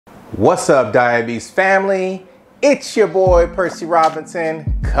What's up, DiaBEAST family? It's your boy Percy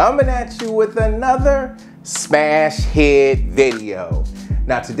Robinson coming at you with another smash hit video.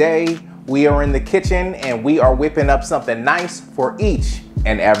 Now today we are in the kitchen and we are whipping up something nice for each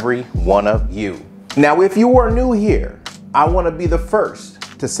and every one of you. Now if you are new here, I want to be the first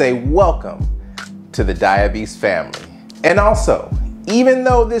to say welcome to the DiaBEAST family. And also, even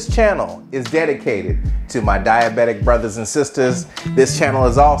though this channel is dedicated to my diabetic brothers and sisters, this channel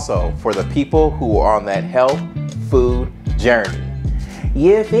is also for the people who are on that health food journey.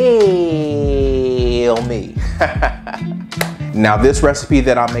 You feel me? Now this recipe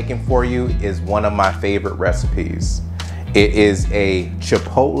that I'm making for you is one of my favorite recipes. It is a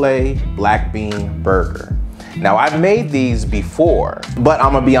Chipotle black bean burger. Now I've made these before, but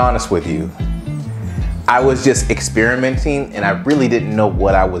I'm gonna be honest with you. I was just experimenting and I really didn't know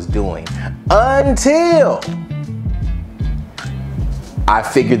what I was doing until I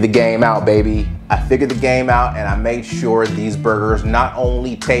figured the game out, baby. I figured the game out and I made sure these burgers not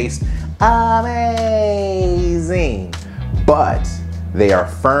only taste amazing, but they are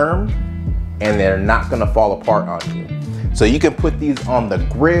firm and they're not gonna fall apart on you. So you can put these on the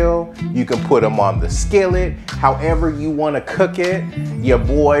grill, you can put them on the skillet, however you wanna cook it. Your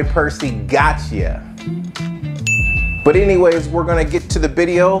boy Percy got ya. But anyways, we're gonna get to the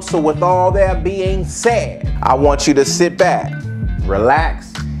video. So with all that being said, I want you to sit back,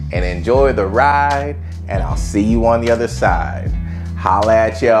 relax, and enjoy the ride, and I'll see you on the other side. Holla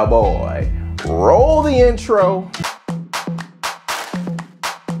at ya, boy. Roll the intro.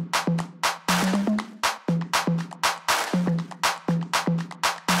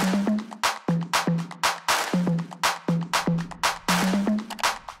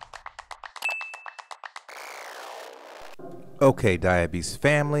 Okay, DiaBEAST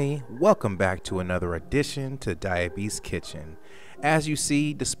family, welcome back to another edition to DiaBEAST Kitchen. As you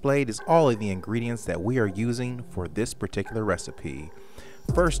see, displayed is all of the ingredients that we are using for this particular recipe.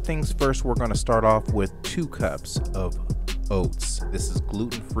 First things first, we're going to start off with 2 cups of oats. This is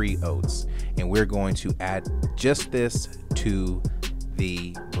gluten-free oats, and we're going to add just this to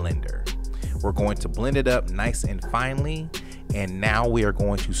the blender. We're going to blend it up nice and finely, and now we are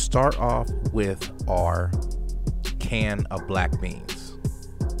going to start off with our can of black beans,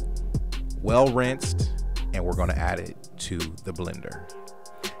 well rinsed, and we're going to add it to the blender.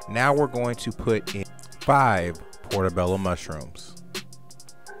 Now we're going to put in 5 portobello mushrooms,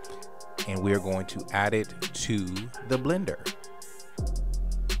 and we are going to add it to the blender.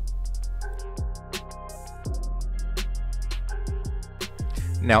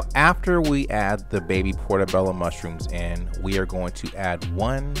 Now after we add the baby portobello mushrooms in, we are going to add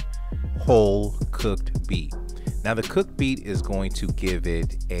 1 whole cooked beet. Now the cooked beet is going to give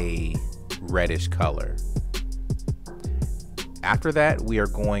it a reddish color. After that, we are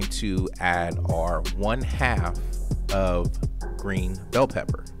going to add our 1/2 of green bell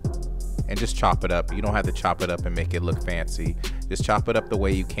pepper and just chop it up. You don't have to chop it up and make it look fancy. Just chop it up the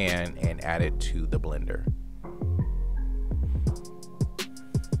way you can and add it to the blender.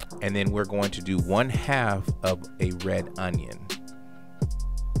 And then we're going to do 1/2 of a red onion.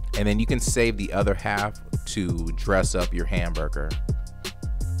 And then you can save the other half to dress up your hamburger.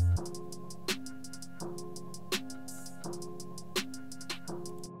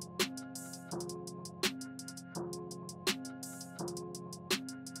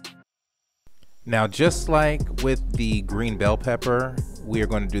 Now, just like with the green bell pepper, we are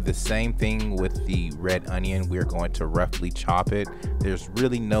going to do the same thing with the red onion. We are going to roughly chop it. There's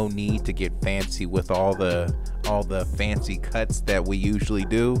really no need to get fancy with all the fancy cuts that we usually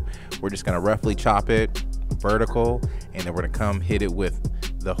do. We're just going to roughly chop it vertical, and then we're going to come hit it with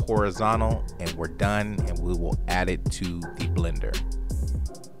the horizontal, and we're done, and we will add it to the blender.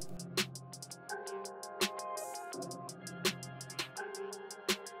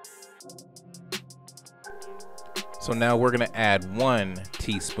 So now we're going to add 1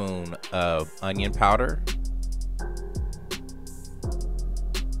 teaspoon of onion powder,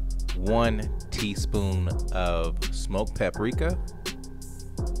 1 teaspoon of smoked paprika,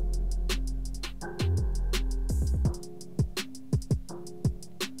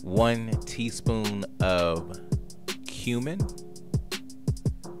 1 teaspoon of cumin,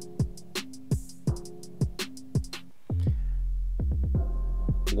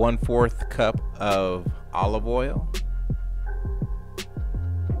 1/4 cup of olive oil,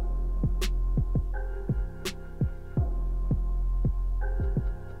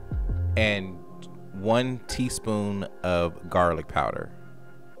 and 1 teaspoon of garlic powder.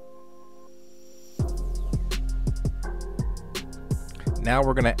 Now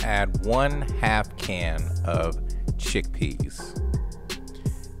we're going to add 1/2 can of chickpeas.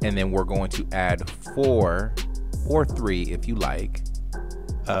 And then we're going to add 4 or 3, if you like,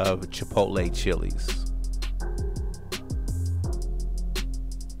 of chipotle chilies.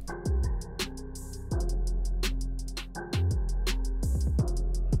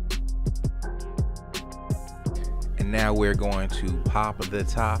 And now we're going to pop the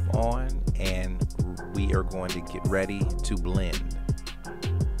top on, and we are going to get ready to blend.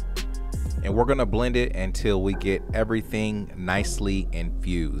 And we're gonna blend it until we get everything nicely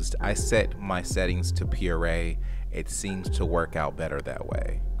infused. I set my settings to puree. It seems to work out better that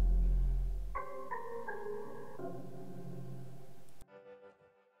way.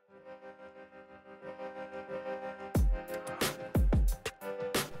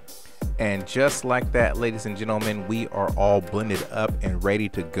 And just like that, ladies and gentlemen, we are all blended up and ready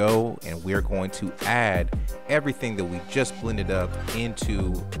to go. And we're going to add everything that we just blended up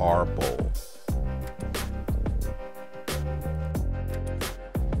into our bowl.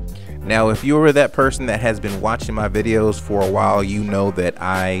 Now, if you were that person that has been watching my videos for a while, you know that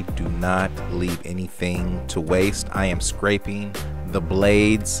I do not leave anything to waste. I am scraping the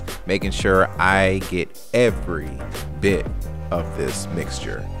blades, making sure I get every bit of this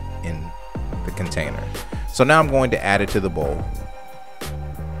mixture in the container. So now I'm going to add it to the bowl.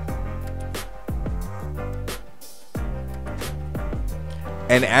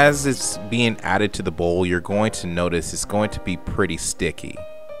 And as it's being added to the bowl, you're going to notice it's going to be pretty sticky.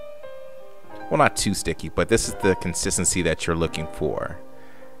 Well, not too sticky, but this is the consistency that you're looking for.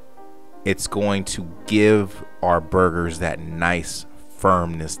 It's going to give our burgers that nice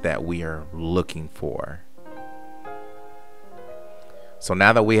firmness that we are looking for. So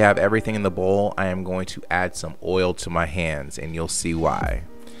now that we have everything in the bowl, I am going to add some oil to my hands, and you'll see why.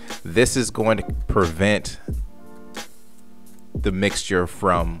 This is going to prevent the mixture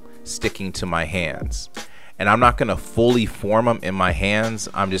from sticking to my hands. And I'm not going to fully form them in my hands.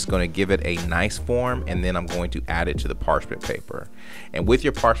 I'm just going to give it a nice form, and then I'm going to add it to the parchment paper. And with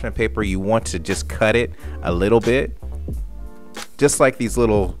your parchment paper, you want to just cut it a little bit, just like these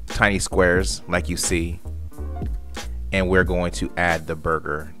little tiny squares like you see. And we're going to add the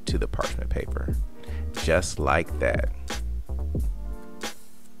burger to the parchment paper, just like that.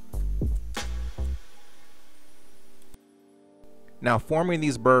 Now, forming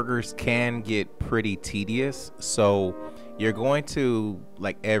these burgers can get pretty tedious, so you're going to,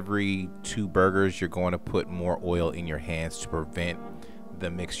 like every 2 burgers, you're going to put more oil in your hands to prevent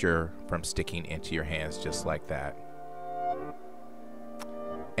the mixture from sticking into your hands, just like that.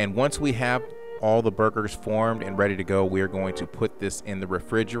 And once we have all the burgers formed and ready to go, we are going to put this in the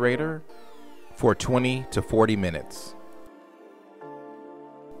refrigerator for 20 to 40 minutes.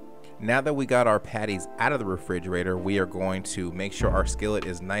 Now that we got our patties out of the refrigerator, we are going to make sure our skillet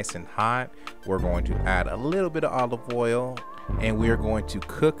is nice and hot. We're going to add a little bit of olive oil, and we are going to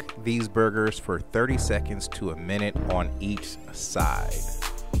cook these burgers for 30 seconds to a minute on each side.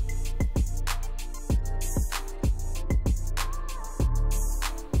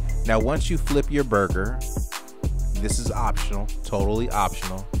 Now, once you flip your burger, this is optional, totally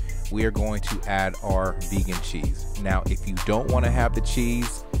optional. We are going to add our vegan cheese. Now, if you don't want to have the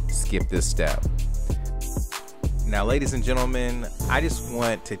cheese, skip this step. Now, ladies and gentlemen, I just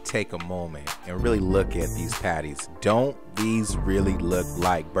want to take a moment and really look at these patties. Don't these really look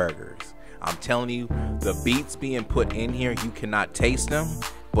like burgers? I'm telling you, the beets being put in here, you cannot taste them,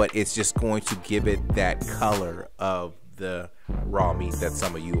 but it's just going to give it that color of the raw meat that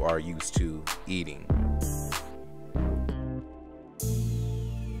some of you are used to eating.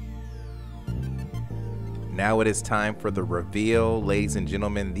 Now it is time for the reveal, ladies and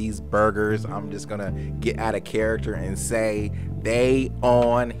gentlemen. These burgers, I'm just gonna get out of character and say they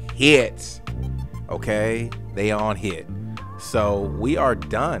on hit. Okay, they on hit. So we are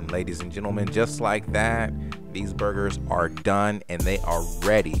done, ladies and gentlemen. Just like that, these burgers are done and they are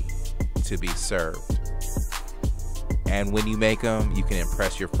ready to be served. And when you make them, you can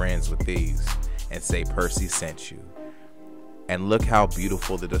impress your friends with these and say Percy sent you. And look how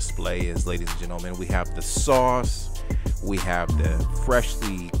beautiful the display is, ladies and gentlemen. We have the sauce, we have the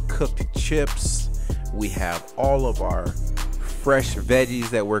freshly cooked chips, we have all of our fresh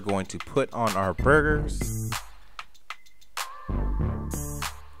veggies that we're going to put on our burgers.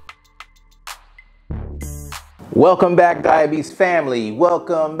 Welcome back, DiaBEAST family.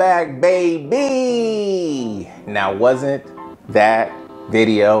 Welcome back, baby. Now, wasn't that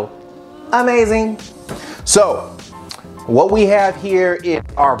video amazing? So, what we have here is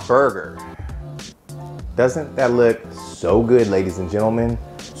our burger. Doesn't that look so good, ladies and gentlemen?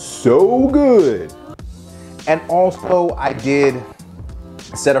 So good. And also, I did,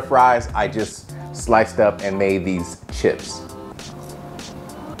 instead of fries, I just sliced up and made these chips.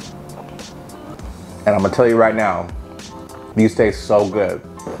 And I'm gonna tell you right now, these taste so good.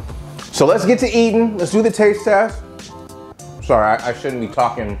 So let's get to eating. Let's do the taste test. Sorry, I shouldn't be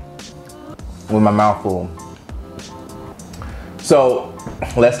talking with my mouth full. So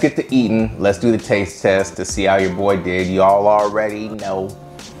let's get to eating. Let's do the taste test to see how your boy did. Y'all already know.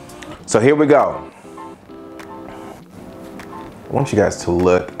 So here we go. I want you guys to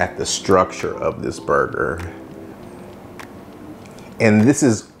look at the structure of this burger. And this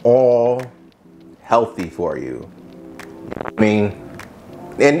is all healthy for you. I mean,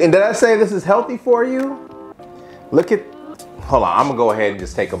 and did I say this is healthy for you? Look at, hold on, I'm gonna go ahead and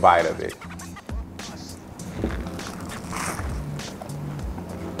just take a bite of it.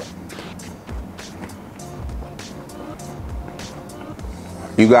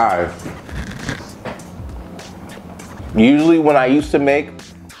 You guys, usually when I used to make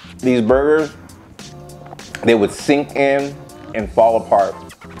these burgers, they would sink in and fall apart.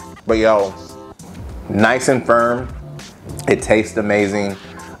 But yo, nice and firm. It tastes amazing.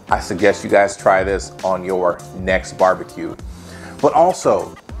 I suggest you guys try this on your next barbecue. But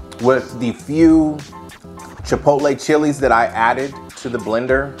also, with the few chipotle chilies that I added to the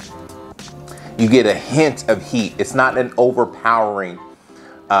blender, you get a hint of heat. It's not an overpowering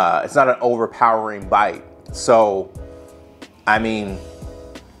bite. So, I mean,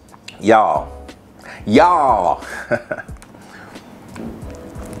 y'all.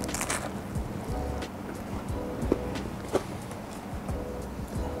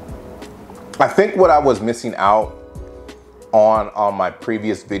 I think what I was missing out on my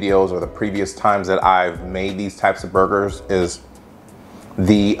previous videos or the previous times that I've made these types of burgers is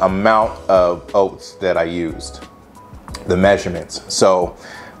the amount of oats that I used, the measurements. So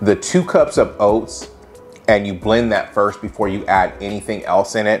the 2 cups of oats, and you blend that first before you add anything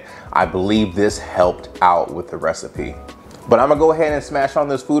else in it. I believe this helped out with the recipe. But I'm gonna go ahead and smash on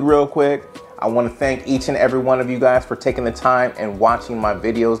this food real quick. I wanna thank each and every one of you guys for taking the time and watching my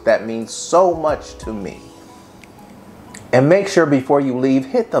videos. That means so much to me. And make sure before you leave,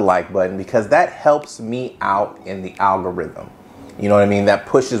 hit the like button, because that helps me out in the algorithm. You know what I mean? That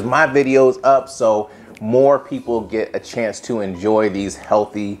pushes my videos up so more people get a chance to enjoy these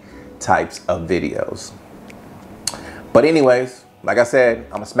healthy types of videos. But anyways, like I said,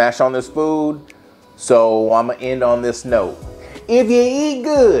 I'm gonna smash on this food. So I'm gonna end on this note. If you eat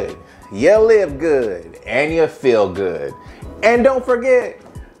good, you live good, and you feel good. And don't forget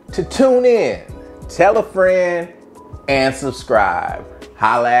to tune in, tell a friend, and subscribe.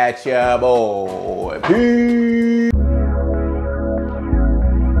 Holla at ya, boy. Peace.